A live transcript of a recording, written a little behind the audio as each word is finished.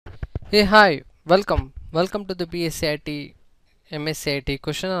Hey, hi, welcome to the BSCIT MSCIT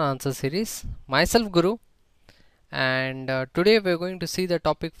question and answer series. Myself Guru, and today we're going to see the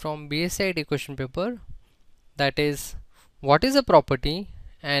topic from BSCIT question paper, that is, what is a property,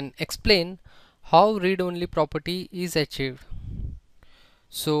 and explain how read-only property is achieved.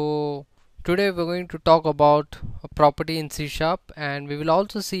 So today we're going to talk about a property in C Sharp, and we will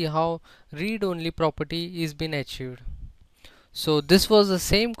also see how read-only property is been achieved. So this was the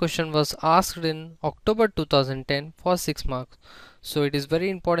same question was asked in October 2010 for 6 marks. So it is very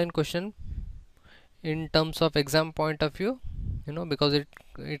important question in terms of exam point of view, because it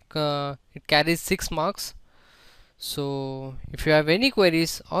carries 6 marks. So if you have any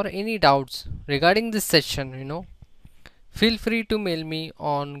queries or any doubts regarding this session, feel free to mail me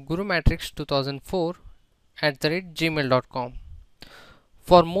on gurumatrix2004 @gmail.com.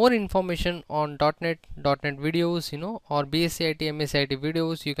 For more information on .NET videos, or BSCIT, MSCIT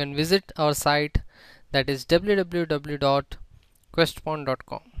videos, you can visit our site, that is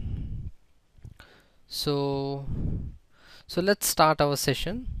www.questpond.com. So, let's start our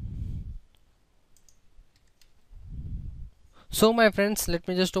session. So my friends, let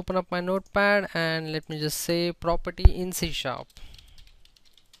me just open up my notepad and let me just say property in C Sharp.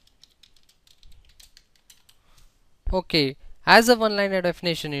 Okay, as a one-liner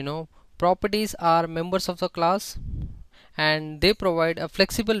definition, properties are members of the class and they provide a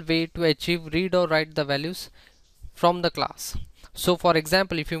flexible way to achieve read or write the values from the class. So for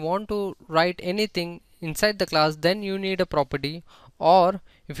example, if you want to write anything inside the class, then you need a property, or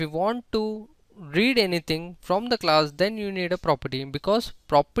if you want to read anything from the class, then you need a property, because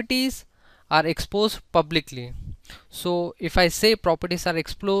properties are exposed publicly. So if I say properties are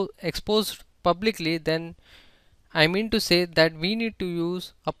exposed publicly, then I mean to say that we need to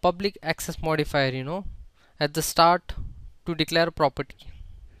use a public access modifier, at the start to declare a property.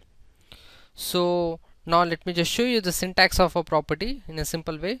 So now let me just show you the syntax of a property in a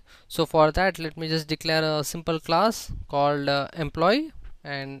simple way. So for that, let me just declare a simple class called employee,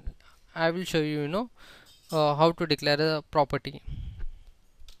 and I will show you, how to declare a property.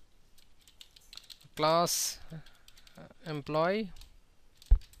 Class employee,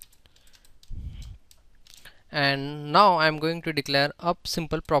 and now I'm going to declare a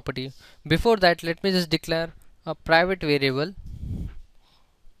simple property. Before that, let me just declare a private variable,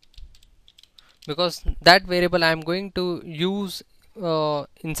 because that variable I am going to use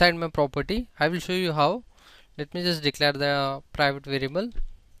inside my property. I will show you how. Let me just declare the private variable,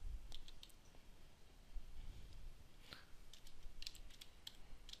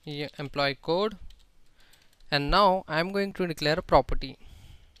 employee code, and now I am going to declare a property.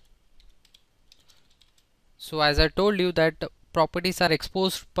 So as I told you that properties are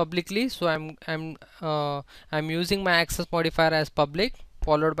exposed publicly, so I'm using my access modifier as public,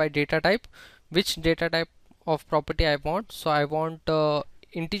 followed by data type, which data type of property I want. So I want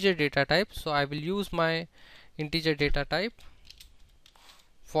integer data type, so I will use my integer data type,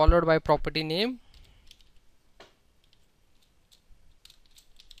 followed by property name,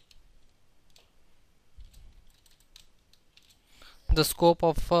 the scope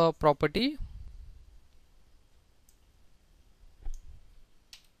of property,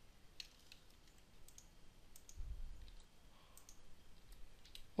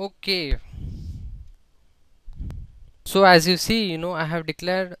 okay. So as you see, I have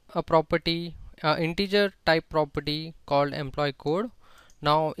declared a property, integer type property called employee code.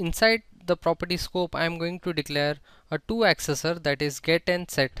 Now inside the property scope, I am going to declare a two accessor, that is get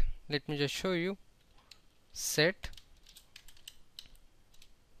and set. Let me just show you. Set,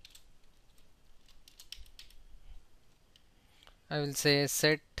 I will say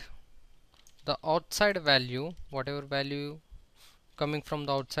set the outside value, whatever value coming from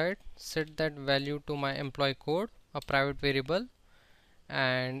the outside, set that value to my employee code, a private variable,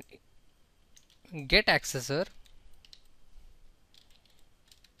 and get accessor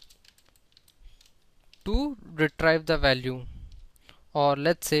to retrieve the value, or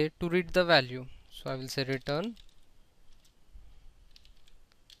let's say to read the value. So I will say return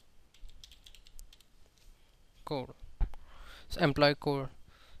code, so employee code.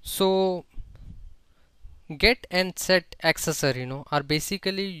 So get and set accessor, are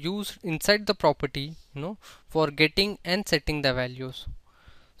basically used inside the property, for getting and setting the values.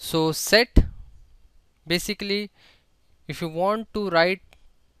 So set, basically, if you want to write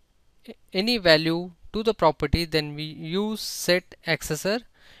any value to the property, then we use set accessor,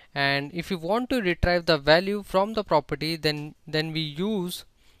 and if you want to retrieve the value from the property, then we use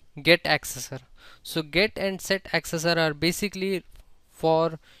get accessor. So get and set accessor are basically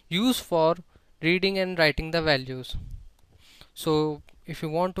for use for reading and writing the values. So if you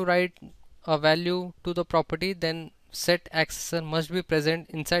want to write a value to the property, then set accessor must be present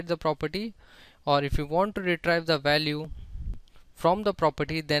inside the property, or if you want to retrieve the value from the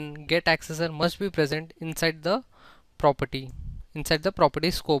property, then get accessor must be present inside the property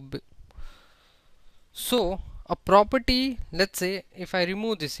scope. So a property, let's say if I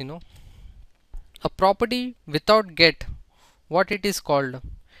remove this, a property without get, what it is called?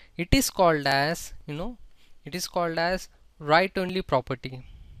 It is called as, it is called as write only property.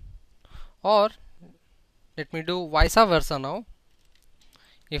 Or let me do vice versa now.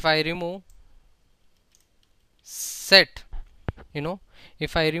 If I remove set,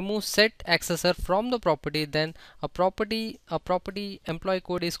 if I remove set accessor from the property, then a property employee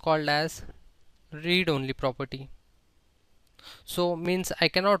code is called as read only property. So means I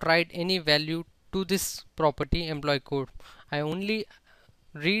cannot write any value to this property employee code. I only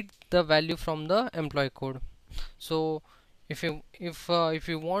read the value from the employee code. So if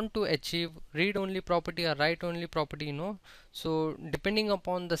you want to achieve read only property or write only property, so depending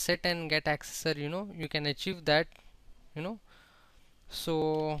upon the set and get accessor, you can achieve that,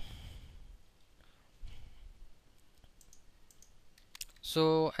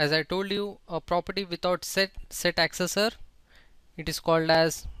 so as I told you, a property without set accessor, it is called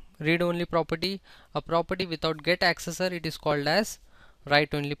as read only property. A property without get accessor, it is called as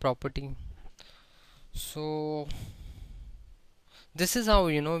write only property. So this is how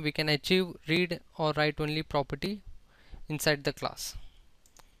we can achieve read or write only property inside the class.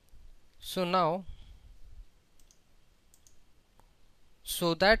 So now,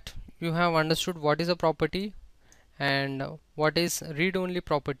 so that you have understood what is a property and what is read only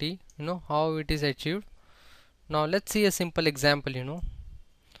property, how it is achieved. Now let's see a simple example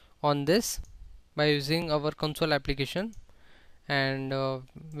on this by using our console application, and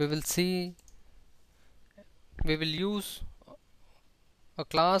we will use a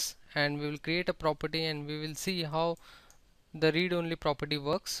class and we will create a property, and we will see how the read only property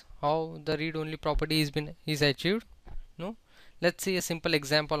works, how the read only property is achieved. Let's see a simple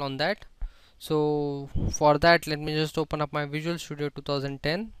example on that. So for that, let me just open up my Visual Studio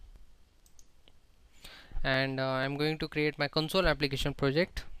 2010, and I'm going to create my console application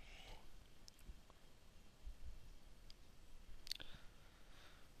project.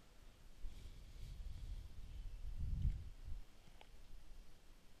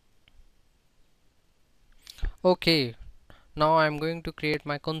 Okay, now I'm going to create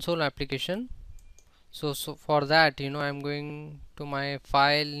my console application. So for that, I'm going to my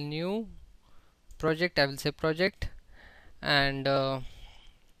file, new project, I will say project, and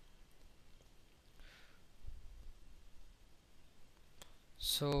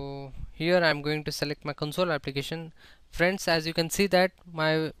so here I'm going to select my console application. Friends, as you can see that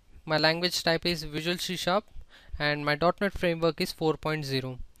my language type is Visual C Sharp and my .NET framework is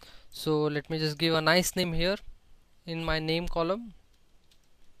 4.0. so let me just give a nice name here in my name column.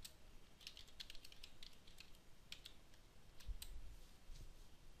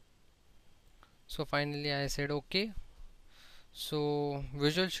 So finally I said okay. So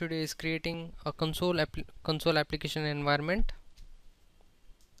Visual Studio is creating a console application environment.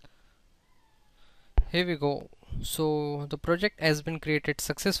 Here we go. So the project has been created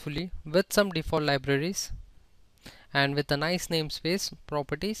successfully with some default libraries and with a nice namespace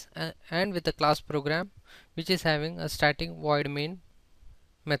properties and with a class program which is having a static void main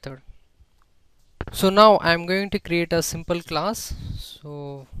method. So now I'm going to create a simple class.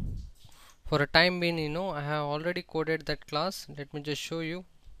 So for a time being, I have already coded that class. Let me just show you.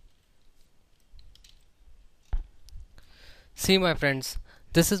 See my friends,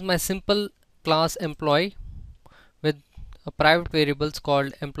 this is my simple class employee with a private variables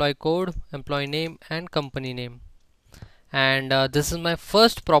called employee code, employee name and company name. And this is my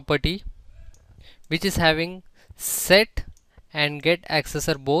first property which is having set and get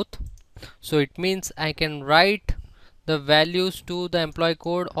accessor both. So it means I can write the values to the employee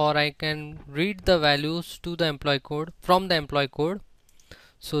code, or I can read the values to the employee code from the employee code.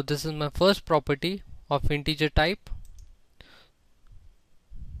 So this is my first property of integer type.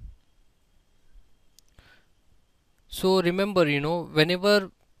 So remember,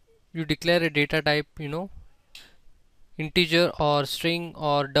 whenever you declare a data type, integer or string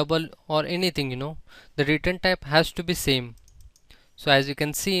or double or anything, the return type has to be same. So as you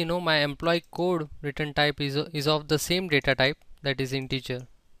can see, my employee code return type is of the same data type, that is integer.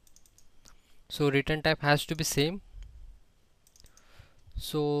 So return type has to be same.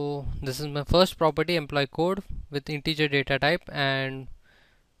 So this is my first property, employee code with integer data type, and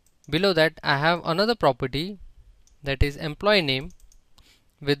below that I have another property, that is employee name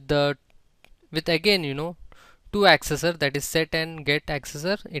with again two accessor, that is set and get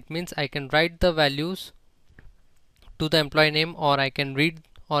accessor. It means I can write the values to the employee name, or I can read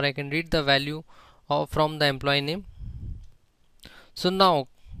the value from the employee name. So now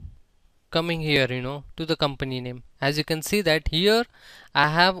coming here, to the company name, as you can see that here I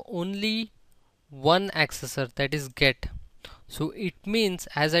have only one accessor, that is get. So it means,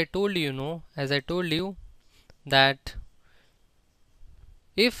 as I told you, that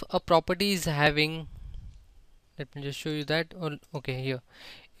if a property is having, let me just show you that. Okay, here,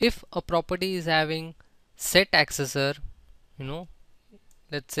 if a property is having set accessor, you know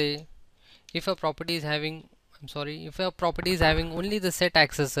let's say if a property is having, if a property is having only the set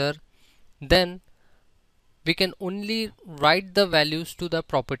accessor, then we can only write the values to the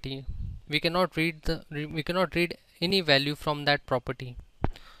property. We cannot read any value from that property.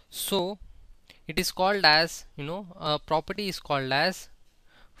 So it is called as, a property is called as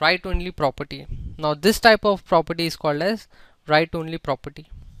write only property. Now this type of property is called as write only property.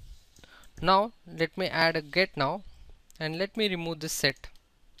 Now let me add a get now, and let me remove this set.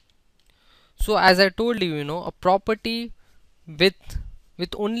 So as I told you, a property with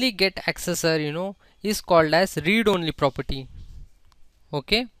only get accessor, is called as read only property.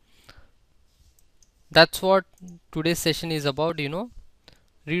 Okay, that's what today's session is about,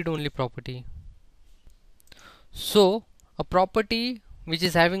 read only property. So a property which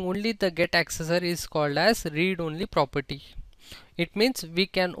is having only the get accessor is called as read only property. It means we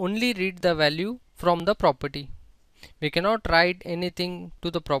can only read the value from the property. We cannot write anything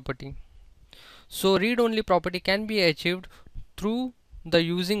to the property. So read only property can be achieved through the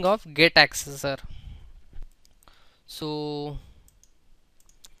using of get accessor. So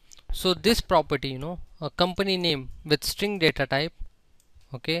this property, a company name with string data type,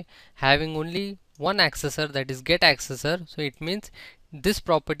 okay, having only one accessor, that is get accessor. So it means this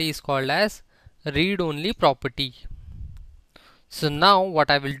property is called as read only property. So now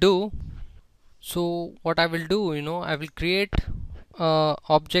what I will do, I will create a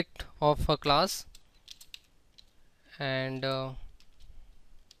object of a class, and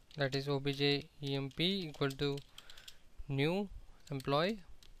that is obj emp equal to new employee.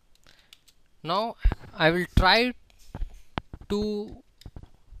 Now I will try to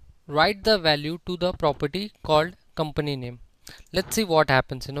write the value to the property called company name. Let's see what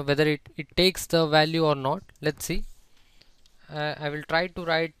happens, whether it takes the value or not. Let's see. I will try to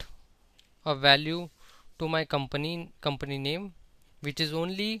write a value to my company name, which is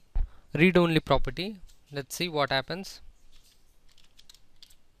only read only property. Let's see what happens.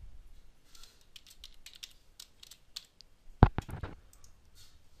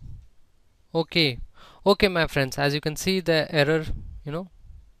 Okay, my friends, as you can see the error,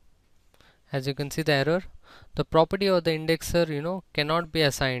 the property or the indexer, cannot be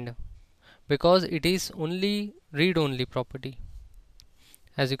assigned because it is only read only property.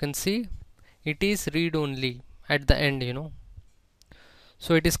 As you can see, it is read only at the end,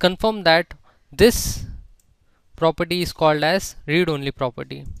 so it is confirmed that this property is called as read only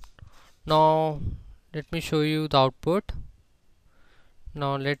property. Now let me show you the output.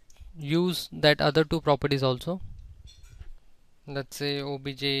 Now let use that other two properties also. Let's say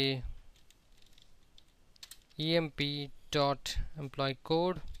obj emp dot employee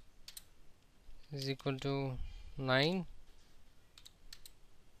code is equal to 9,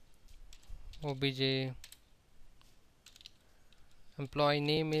 obj employee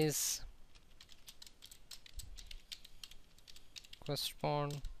name is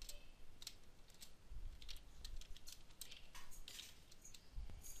correspond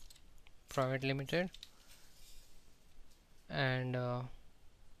private limited, and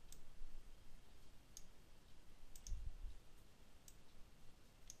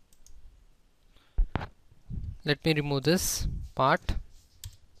let me remove this part.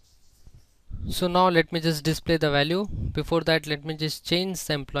 So now let me just display the value. Before that, let me just change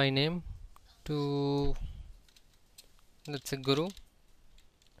the employee name to, let's say, Guru,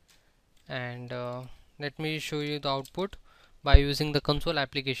 and let me show you the output by using the console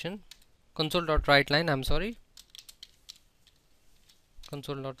application. Console.writeLine, I'm sorry,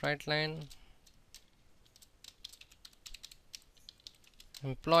 console.writeLine,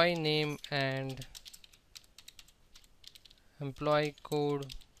 employee name and employee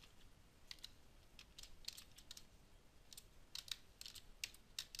code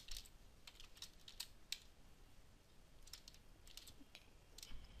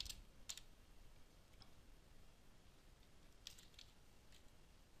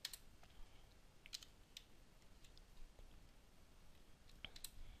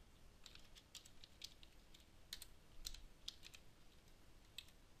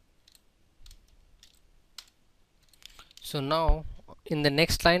So now in the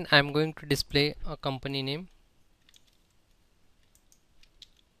next line I'm going to display a company name.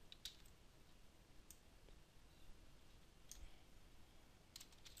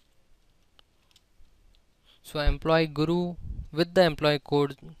 So employee Guru with the employee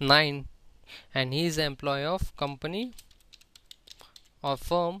code 9, and he is the employee of company or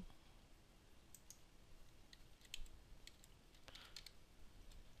firm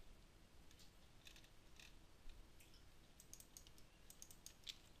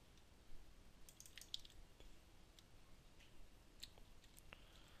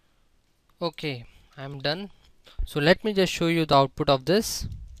Okay, I'm done. So let me just show you the output of this.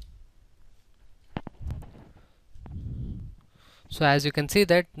 So as you can see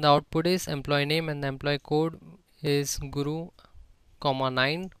that the output is employee name and the employee code is Guru comma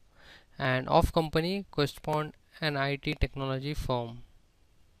 9, and of company correspond an IT technology firm,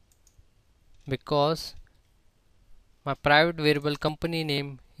 because my private variable company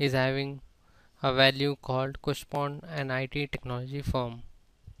name is having a value called correspond an IT technology firm.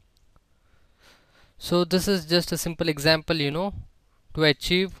 So this is just a simple example, to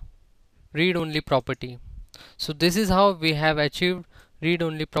achieve read-only property. So this is how we have achieved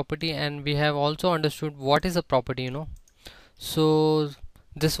read-only property, and we have also understood what is a property. So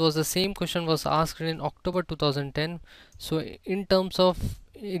this was the same question was asked in October 2010. So in terms of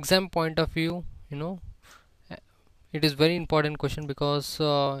exam point of view, it is very important question, because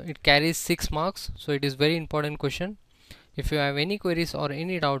it carries 6 marks. So it is very important question. If you have any queries or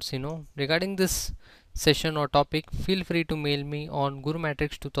any doubts regarding this session or topic, feel free to mail me on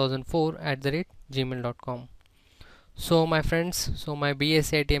gurumatrix2004@gmail.com. So my friends, so my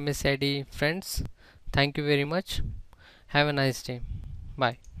BSCIT MSCIT friends, thank you very much. Have a nice day.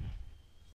 Bye.